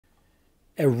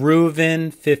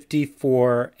Eruvin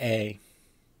 54a.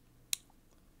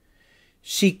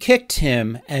 She kicked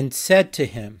him and said to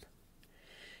him,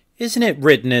 "Isn't it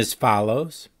written as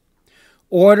follows?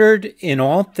 Ordered in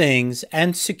all things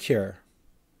and secure."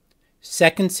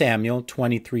 2 Samuel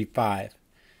 23:5,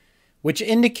 which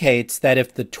indicates that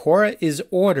if the Torah is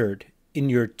ordered in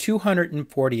your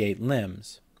 248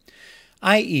 limbs,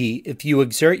 i.e., if you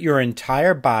exert your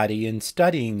entire body in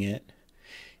studying it,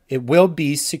 it will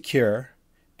be secure,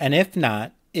 and if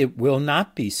not, it will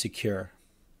not be secure.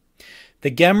 The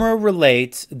Gemara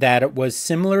relates that it was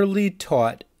similarly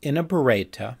taught in a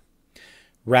Bereta.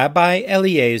 Rabbi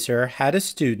Eliezer had a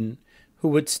student who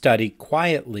would study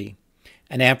quietly,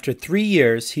 and after 3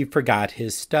 years he forgot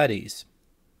his studies.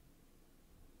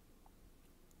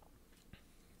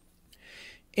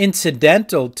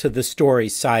 Incidental to the story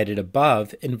cited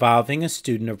above involving a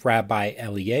student of Rabbi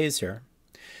Eliezer,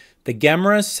 the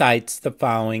Gemara cites the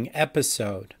following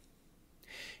episode.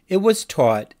 It was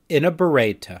taught in a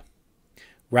Bereta.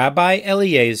 Rabbi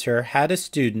Eliezer had a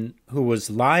student who was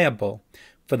liable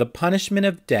for the punishment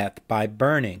of death by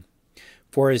burning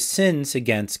for his sins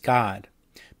against God.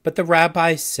 But the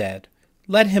rabbi said,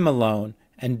 "Let him alone,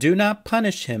 and do not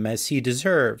punish him as he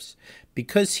deserves,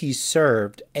 because he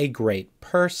served a great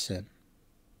person."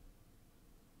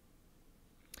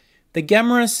 The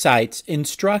Gemara cites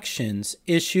instructions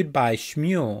issued by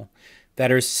Shmuel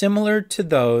that are similar to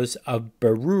those of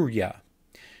Beruria.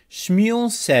 Shmuel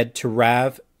said to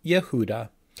Rav Yehuda,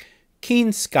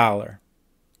 "Keen scholar,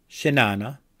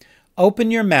 Shenana, open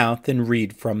your mouth and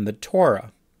read from the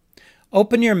Torah.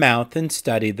 Open your mouth and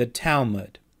study the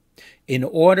Talmud, in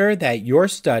order that your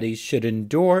studies should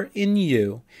endure in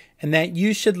you and that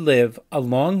you should live a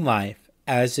long life,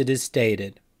 as it is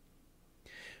stated.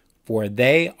 For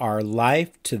they are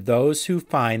life to those who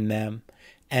find them,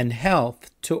 and health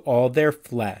to all their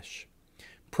flesh."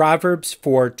 Proverbs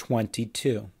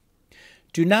 4:22.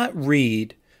 Do not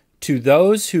read to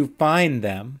those who find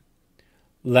them,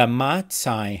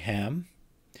 lamatzaihem,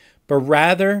 but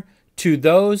rather to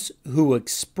those who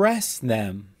express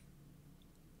them,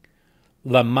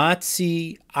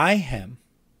 lamatzaihem,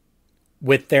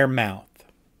 with their mouth.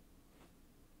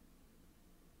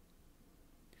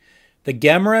 The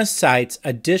Gemara cites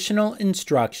additional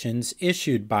instructions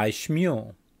issued by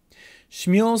Shmuel.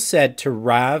 Shmuel said to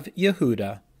Rav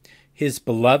Yehuda, his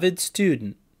beloved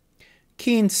student,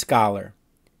 "Keen scholar,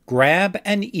 grab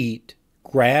and eat,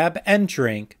 grab and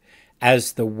drink,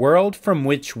 as the world from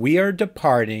which we are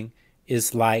departing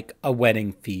is like a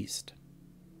wedding feast,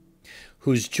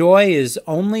 whose joy is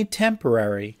only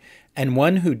temporary, and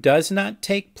one who does not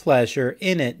take pleasure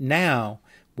in it now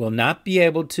will not be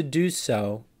able to do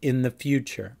so in the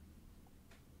future."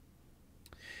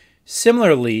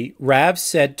 Similarly, Rav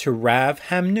said to Rav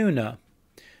Hamnuna,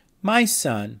 "My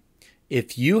son,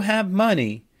 if you have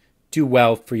money, do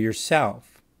well for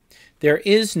yourself. There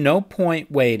is no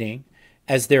point waiting,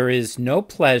 as there is no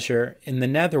pleasure in the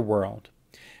netherworld,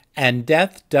 and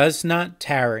death does not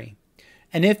tarry.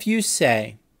 And if you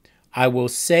say, 'I will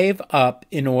save up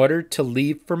in order to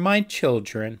leave for my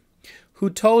children,' who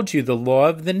told you the law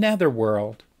of the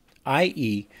netherworld,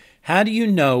 i.e., how do you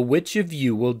know which of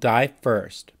you will die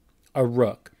first? A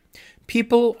rook.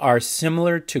 People are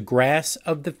similar to grass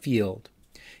of the field,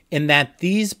 in that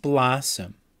these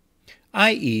blossom,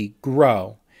 i.e.,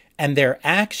 grow, and their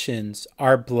actions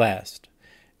are blessed,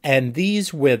 and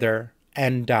these wither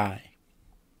and die."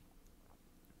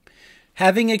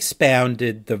 Having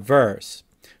expounded the verse,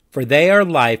 "For they are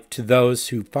life to those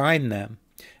who find them,"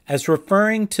 as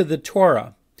referring to the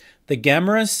Torah, the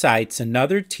Gemara cites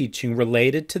another teaching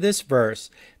related to this verse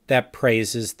that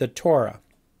praises the Torah.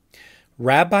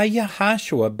 Rabbi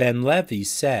Yehashua ben Levi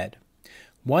said,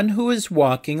 "One who is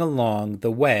walking along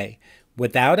the way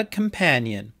without a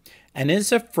companion and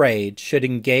is afraid should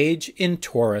engage in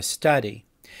Torah study,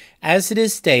 as it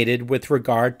is stated with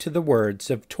regard to the words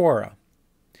of Torah.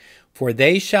 For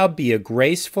they shall be a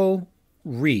graceful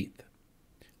wreath,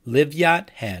 livyat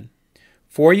hen,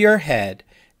 for your head,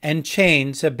 and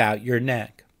chains about your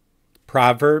neck."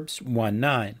 Proverbs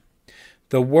 1:9.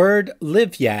 The word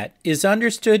livyat is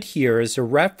understood here as a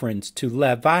reference to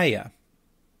levaya,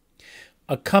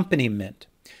 accompaniment,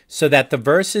 so that the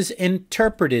verse is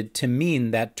interpreted to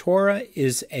mean that Torah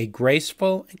is a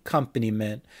graceful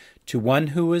accompaniment to one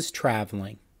who is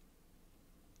traveling.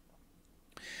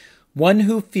 One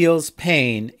who feels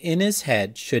pain in his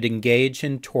head should engage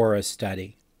in Torah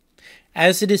study.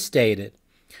 As it is stated,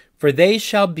 "For they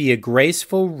shall be a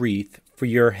graceful wreath for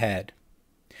your head."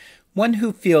 One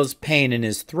who feels pain in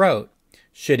his throat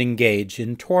should engage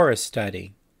in Torah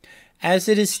study. As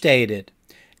it is stated,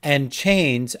 and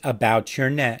chains about your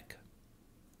neck.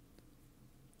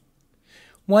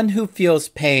 One who feels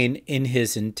pain in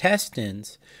his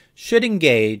intestines should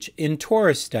engage in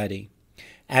Torah study.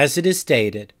 As it is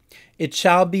stated, it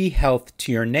shall be health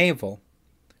to your navel.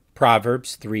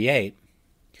 Proverbs 3:8.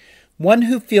 One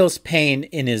who feels pain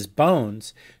in his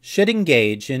bones should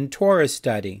engage in Torah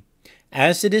study.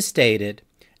 As it is stated,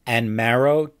 and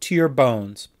marrow to your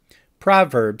bones.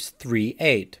 Proverbs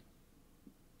 3:8.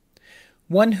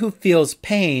 One who feels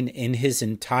pain in his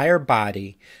entire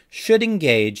body should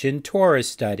engage in Torah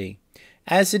study,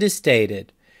 as it is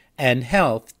stated, and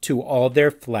health to all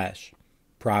their flesh.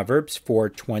 Proverbs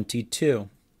 4:22.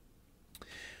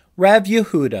 Rav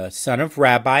Yehuda, son of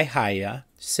Rabbi Haya,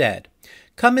 said,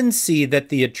 "Come and see that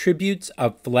the attributes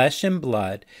of flesh and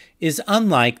blood is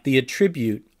unlike the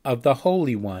attribute of the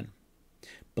Holy One.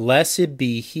 Blessed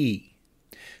be He."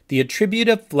 The attribute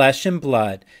of flesh and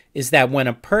blood is that when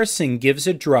a person gives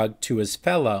a drug to his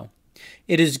fellow,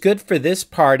 it is good for this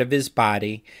part of his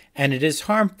body and it is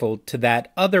harmful to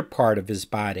that other part of his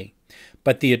body.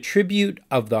 But the attribute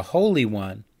of the Holy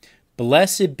One,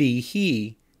 blessed be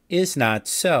He, is not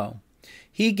so.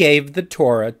 He gave the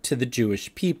Torah to the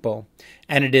Jewish people,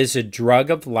 and it is a drug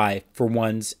of life for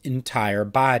one's entire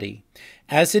body,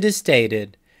 as it is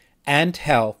stated, and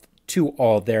health to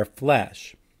all their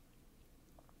flesh.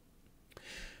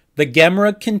 The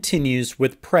Gemara continues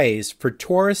with praise for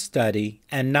Torah study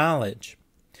and knowledge.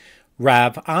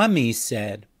 Rav Ami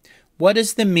said, "What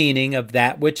is the meaning of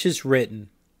that which is written?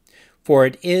 For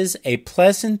it is a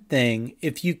pleasant thing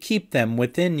if you keep them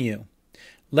within you.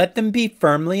 Let them be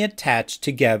firmly attached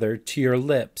together to your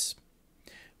lips."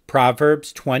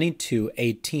 Proverbs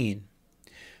 22:18.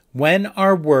 When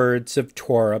are words of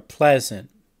Torah pleasant?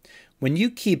 When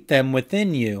you keep them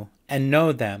within you and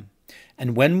know them.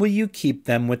 And when will you keep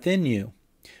them within you?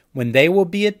 When they will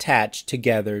be attached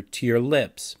together to your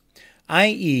lips,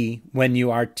 i.e., when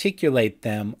you articulate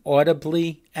them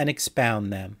audibly and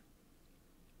expound them.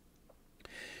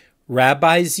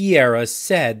 Rabbi Zierah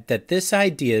said that this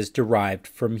idea is derived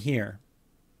from here.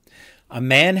 A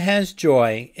man has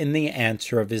joy in the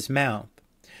answer of his mouth,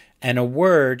 and a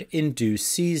word in due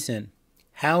season.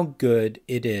 How good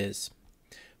it is.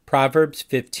 Proverbs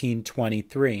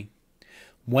 15:23.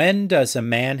 When does a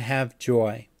man have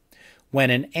joy? When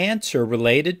an answer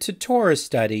related to Torah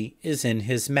study is in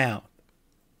his mouth.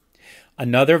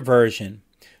 Another version.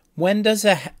 When does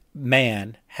a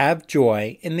man have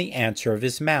joy in the answer of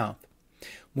his mouth?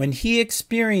 When he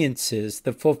experiences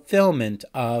the fulfillment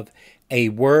of a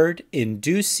word in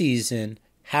due season,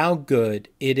 how good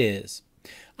it is,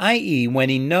 i.e., when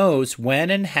he knows when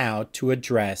and how to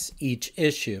address each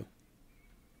issue.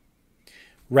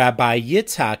 Rabbi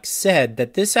Yitzhak said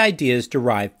that this idea is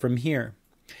derived from here.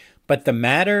 But the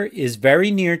matter is very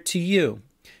near to you,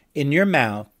 in your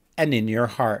mouth and in your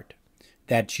heart,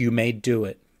 that you may do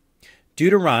it.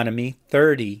 Deuteronomy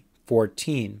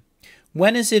 30:14.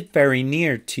 When is it very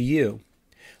near to you?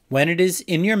 When it is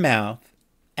in your mouth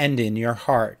and in your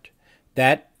heart,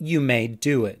 that you may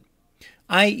do it,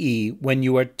 i.e., when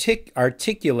you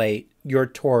articulate your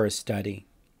Torah study.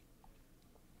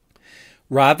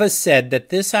 Rava said that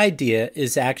this idea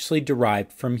is actually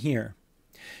derived from here.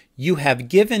 You have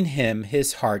given him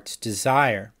his heart's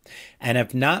desire, and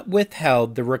have not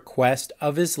withheld the request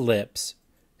of his lips.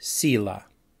 Selah.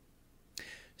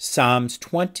 Psalms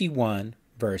 21,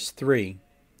 verse 3.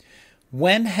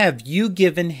 When have you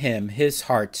given him his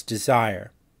heart's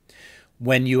desire?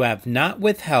 When you have not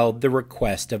withheld the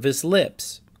request of his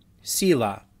lips.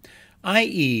 Selah,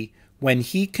 i.e., when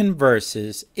he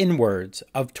converses in words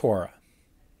of Torah.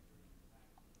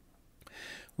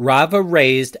 Rava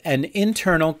raised an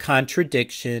internal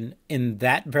contradiction in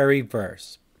that very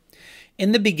verse.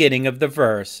 In the beginning of the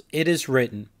verse, it is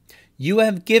written, "You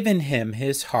have given him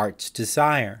his heart's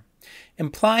desire,"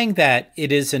 implying that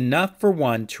it is enough for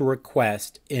one to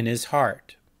request in his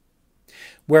heart.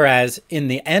 Whereas in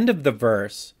the end of the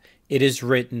verse, it is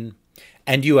written,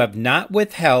 "And you have not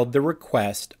withheld the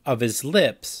request of his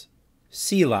lips,"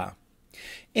 Selah,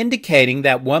 indicating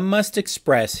that one must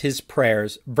express his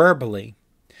prayers verbally.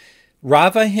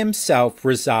 Rava himself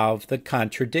resolved the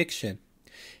contradiction.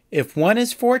 If one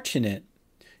is fortunate,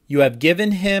 you have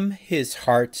given him his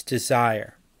heart's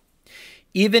desire,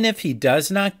 even if he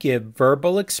does not give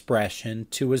verbal expression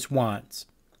to his wants.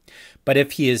 But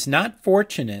if he is not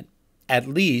fortunate, at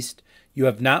least you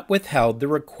have not withheld the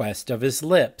request of his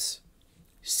lips.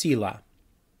 Selah.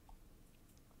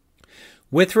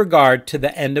 With regard to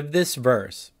the end of this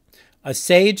verse, a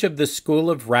sage of the school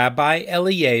of Rabbi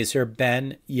Eliezer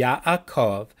ben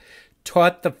Yaakov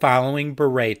taught the following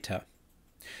Bereta.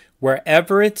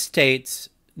 Wherever it states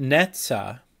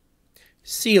Netzah,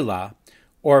 Selah,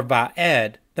 or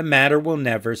Va'ed, the matter will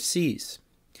never cease.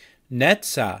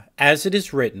 Netzah, as it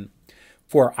is written,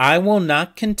 for I will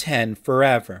not contend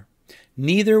forever,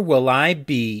 neither will I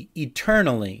be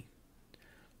eternally.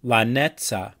 La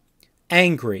Netzah,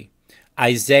 angry,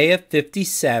 Isaiah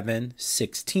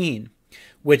 57:16,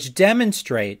 which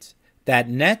demonstrates that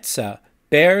Netzah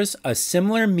bears a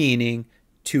similar meaning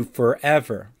to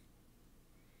forever.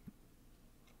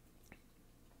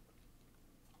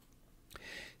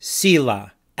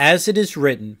 Selah, as it is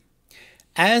written,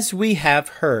 as we have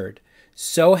heard,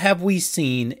 so have we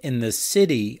seen in the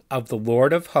city of the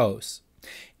Lord of hosts,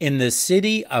 in the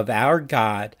city of our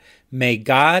God. May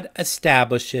God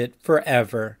establish it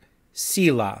forever.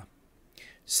 Selah.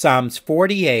 Psalms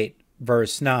 48,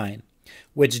 verse 9,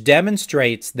 which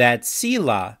demonstrates that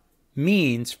Selah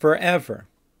means forever.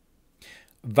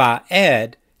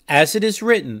 Va'ed, as it is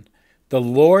written, the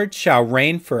Lord shall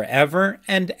reign forever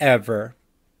and ever.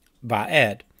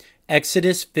 Va'ed.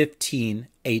 Exodus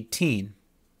 15:18.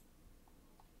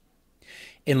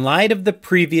 In light of the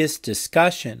previous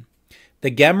discussion, the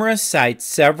Gemara cites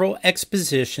several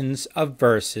expositions of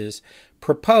verses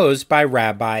proposed by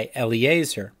Rabbi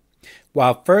Eliezer,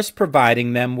 while first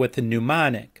providing them with a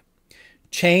mnemonic: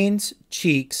 chains,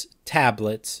 cheeks,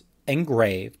 tablets,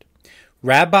 engraved.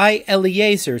 Rabbi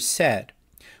Eliezer said,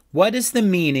 what is the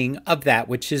meaning of that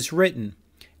which is written,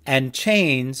 and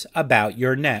chains about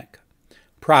your neck?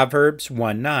 Proverbs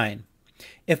 1:9.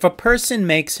 If a person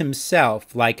makes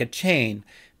himself like a chain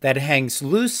that hangs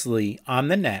loosely on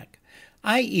the neck,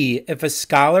 i.e., if a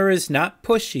scholar is not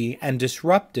pushy and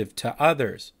disruptive to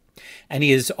others, and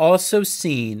he is also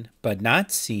seen but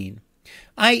not seen,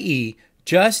 i.e.,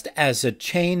 just as a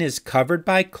chain is covered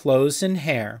by clothes and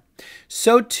hair,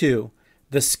 so too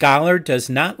the scholar does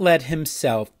not let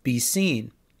himself be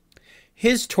seen.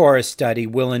 His Torah study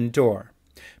will endure,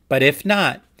 but if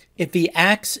not, if he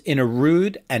acts in a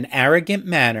rude and arrogant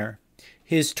manner,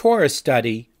 his Torah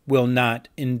study will not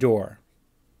endure.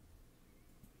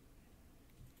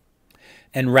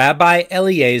 And Rabbi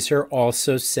Eliezer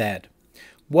also said,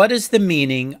 what is the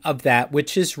meaning of that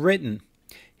which is written?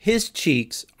 His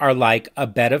cheeks are like a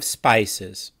bed of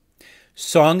spices.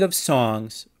 Song of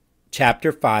Songs,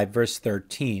 chapter 5, verse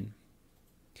 13.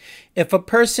 If a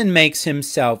person makes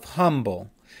himself humble,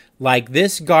 like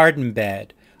this garden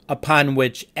bed upon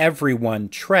which everyone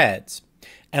treads,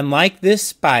 and like this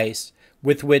spice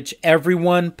with which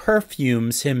everyone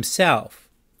perfumes himself,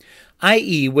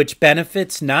 i.e., which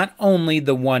benefits not only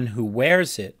the one who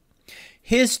wears it,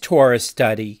 his Torah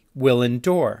study will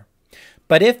endure.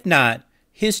 But if not,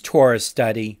 his Torah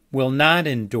study will not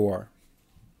endure.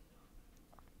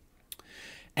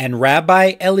 And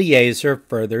Rabbi Eliezer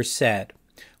further said,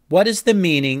 what is the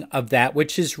meaning of that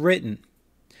which is written?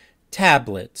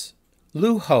 Tablets,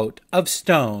 luhot of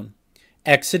stone,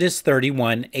 Exodus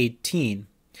 31:18.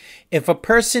 If a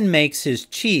person makes his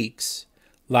cheeks,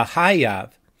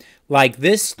 lahayav, like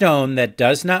this stone that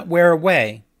does not wear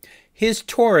away, his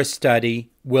Torah study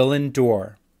will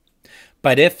endure.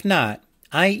 But if not,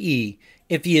 i.e.,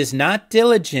 if he is not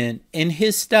diligent in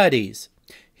his studies,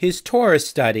 his Torah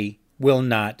study will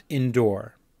not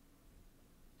endure.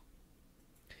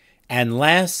 And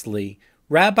lastly,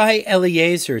 Rabbi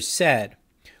Eliezer said,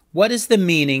 what is the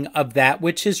meaning of that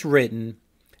which is written?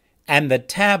 And the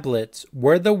tablets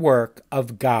were the work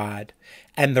of God,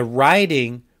 and the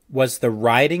writing was the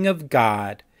writing of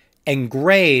God,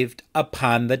 engraved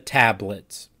upon the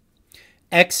tablets.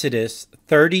 Exodus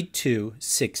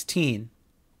 32:16.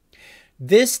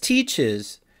 This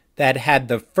teaches that had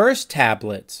the first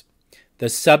tablets, the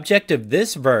subject of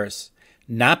this verse,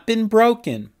 not been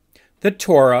broken, the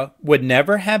Torah would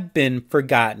never have been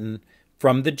forgotten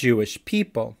from the Jewish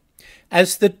people,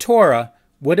 as the Torah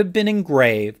would have been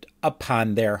engraved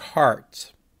upon their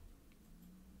hearts.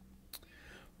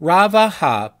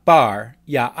 Ravaha bar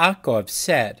Yaakov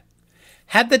said,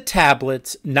 had the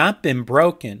tablets not been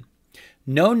broken,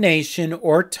 no nation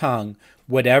or tongue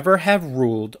would ever have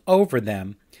ruled over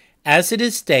them, as it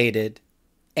is stated,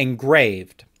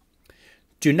 engraved.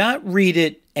 Do not read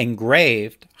it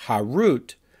engraved,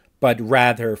 harut, but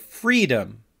rather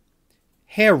freedom,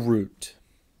 herut.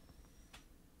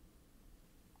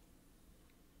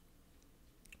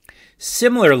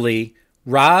 Similarly,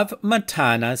 Rav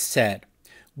Matana said,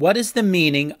 what is the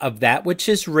meaning of that which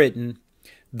is written,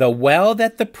 the well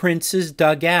that the princes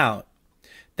dug out,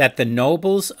 that the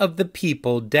nobles of the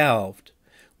people delved,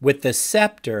 with the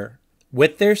scepter,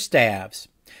 with their staves,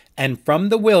 and from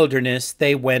the wilderness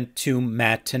they went to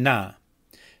Mattanah.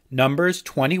 Numbers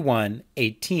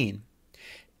 21:18.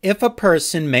 If a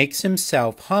person makes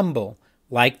himself humble,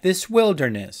 like this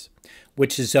wilderness,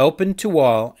 which is open to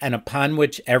all and upon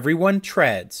which everyone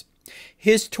treads,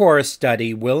 his Torah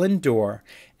study will endure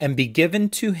and be given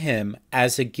to him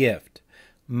as a gift,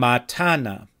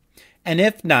 matana, and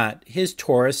if not, his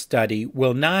Torah study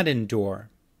will not endure.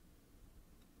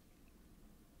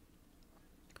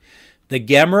 The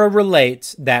Gemara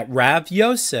relates that Rav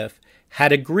Yosef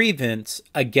had a grievance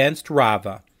against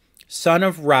Rava, son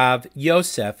of Rav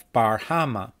Yosef bar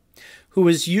Hama, who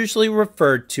is usually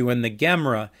referred to in the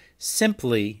Gemara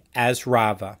simply as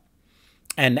Rava.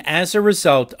 And as a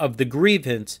result of the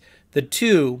grievance, the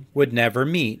two would never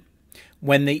meet.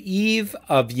 When the eve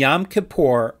of Yom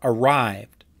Kippur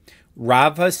arrived,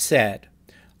 Rava said,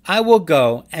 "I will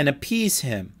go and appease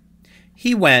him."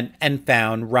 He went and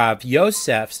found Rav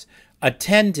Yosef's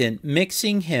attendant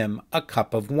mixing him a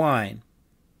cup of wine.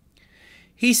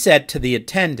 He said to the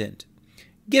attendant,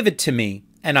 "Give it to me,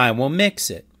 and I will mix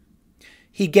it."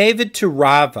 He gave it to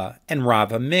Rava, and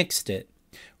Rava mixed it.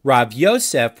 Rav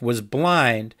Yosef was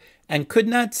blind and could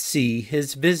not see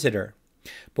his visitor.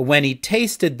 But when he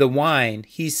tasted the wine,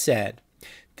 he said,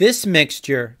 "This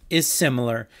mixture is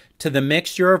similar to the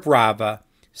mixture of Rava,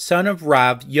 son of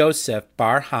Rav Yosef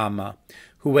bar Hama,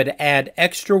 who would add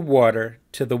extra water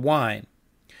to the wine."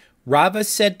 Rava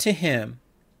said to him,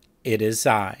 "It is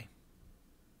I."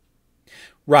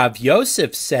 Rav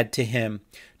Yosef said to him,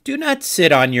 "Do not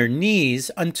sit on your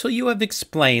knees until you have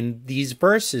explained these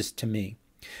verses to me.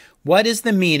 What is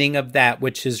the meaning of that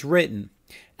which is written?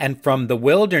 And from the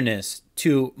wilderness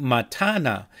to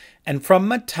Matana, and from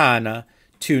Matana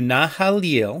to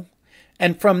Nahalil,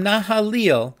 and from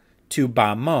Nahalil to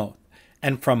Bamoth,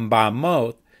 and from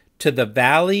Bamoth to the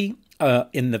valley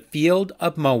in the field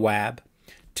of Moab,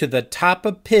 to the top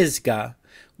of Pisgah,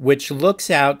 which looks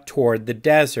out toward the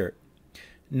desert."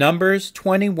 Numbers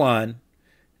 21,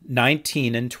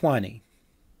 19 and 20.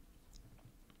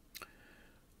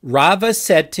 Rava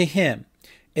said to him,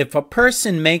 "If a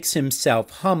person makes himself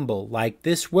humble like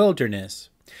this wilderness,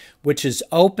 which is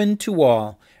open to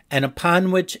all and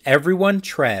upon which everyone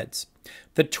treads,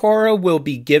 the Torah will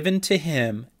be given to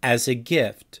him as a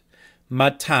gift,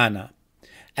 matana.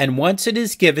 And once it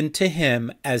is given to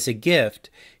him as a gift,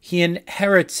 he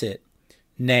inherits it,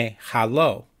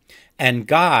 nehalo. And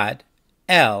God,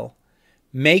 El,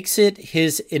 makes it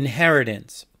his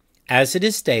inheritance, as it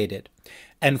is stated,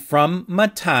 and from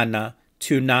Matana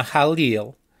to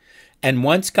Nahalil. And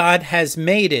once God has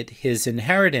made it his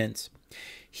inheritance,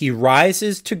 he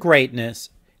rises to greatness,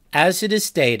 as it is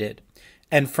stated,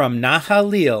 and from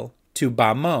Nahalil to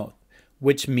Bamoth,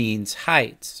 which means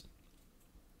heights.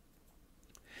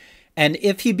 And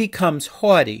if he becomes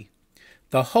haughty,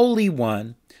 the Holy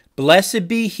One, blessed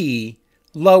be he,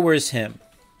 lowers him.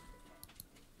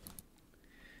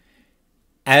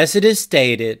 As it is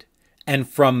stated, and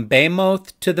from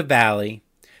Bamoth to the valley,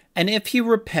 and if he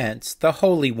repents, the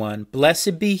Holy One,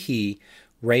 blessed be he,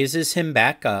 raises him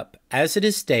back up, as it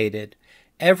is stated,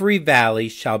 every valley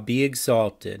shall be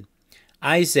exalted.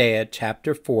 Isaiah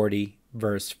chapter 40,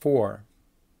 verse 4.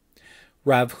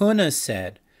 Rav Huna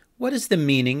said, "What is the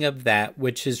meaning of that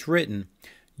which is written?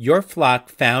 Your flock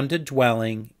found a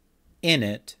dwelling in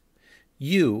it.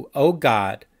 You, O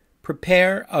God,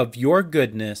 prepare of your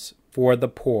goodness for the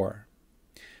poor."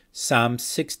 Psalm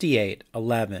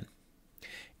 68:11.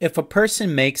 If a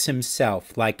person makes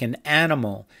himself like an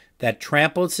animal that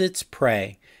tramples its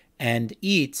prey and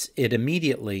eats it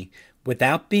immediately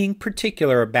without being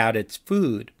particular about its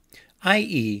food,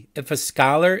 i.e., if a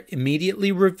scholar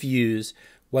immediately reviews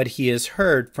what he has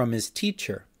heard from his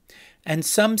teacher, and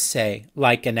some say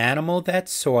like an animal that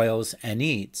soils and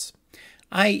eats,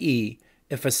 i.e.,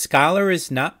 if a scholar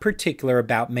is not particular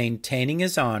about maintaining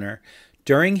his honor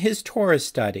during his Torah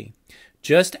study,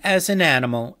 just as an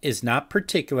animal is not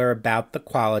particular about the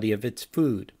quality of its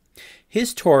food,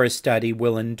 his Torah study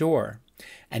will endure.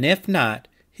 And if not,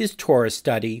 his Torah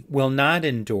study will not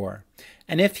endure.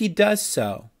 And if he does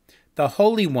so, the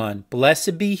Holy One,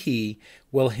 blessed be he,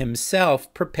 will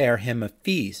himself prepare him a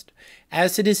feast,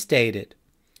 as it is stated,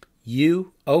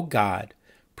 "You, O God,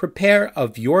 prepare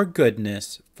of your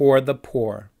goodness for the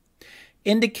poor,"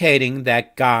 indicating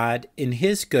that God, in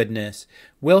his goodness,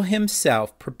 will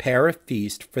himself prepare a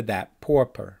feast for that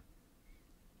pauper.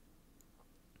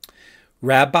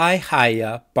 Rabbi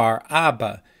Haya bar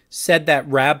Abba said that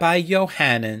Rabbi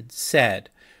Yohanan said,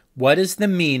 "What is the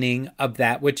meaning of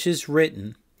that which is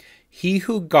written? He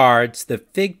who guards the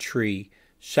fig tree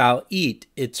shall eat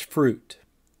its fruit."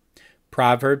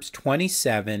 Proverbs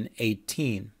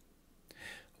 27:18.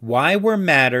 Why were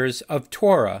matters of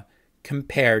Torah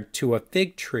compared to a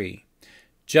fig tree,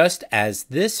 just as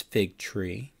this fig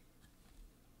tree